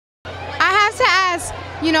as,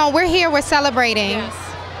 you know, we're here, we're celebrating. Yes.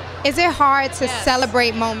 Is it hard to Yes.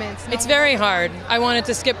 celebrate moments? It's very hard. I wanted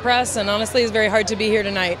to skip press, and honestly, it's very hard to be here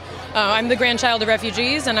tonight. I'm the grandchild of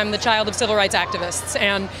refugees, and I'm the child of civil rights activists,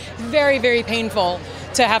 and very, very painful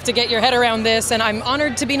to have to get your head around this, and I'm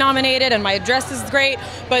honored to be nominated, and my address is great,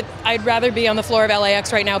 but I'd rather be on the floor of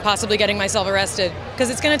LAX right now, possibly getting myself arrested, because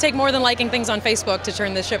it's going to take more than liking things on Facebook to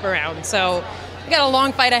turn this ship around. So we got a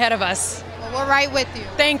long fight ahead of us. Well, we're right with you.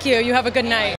 Thank you. You have a good night.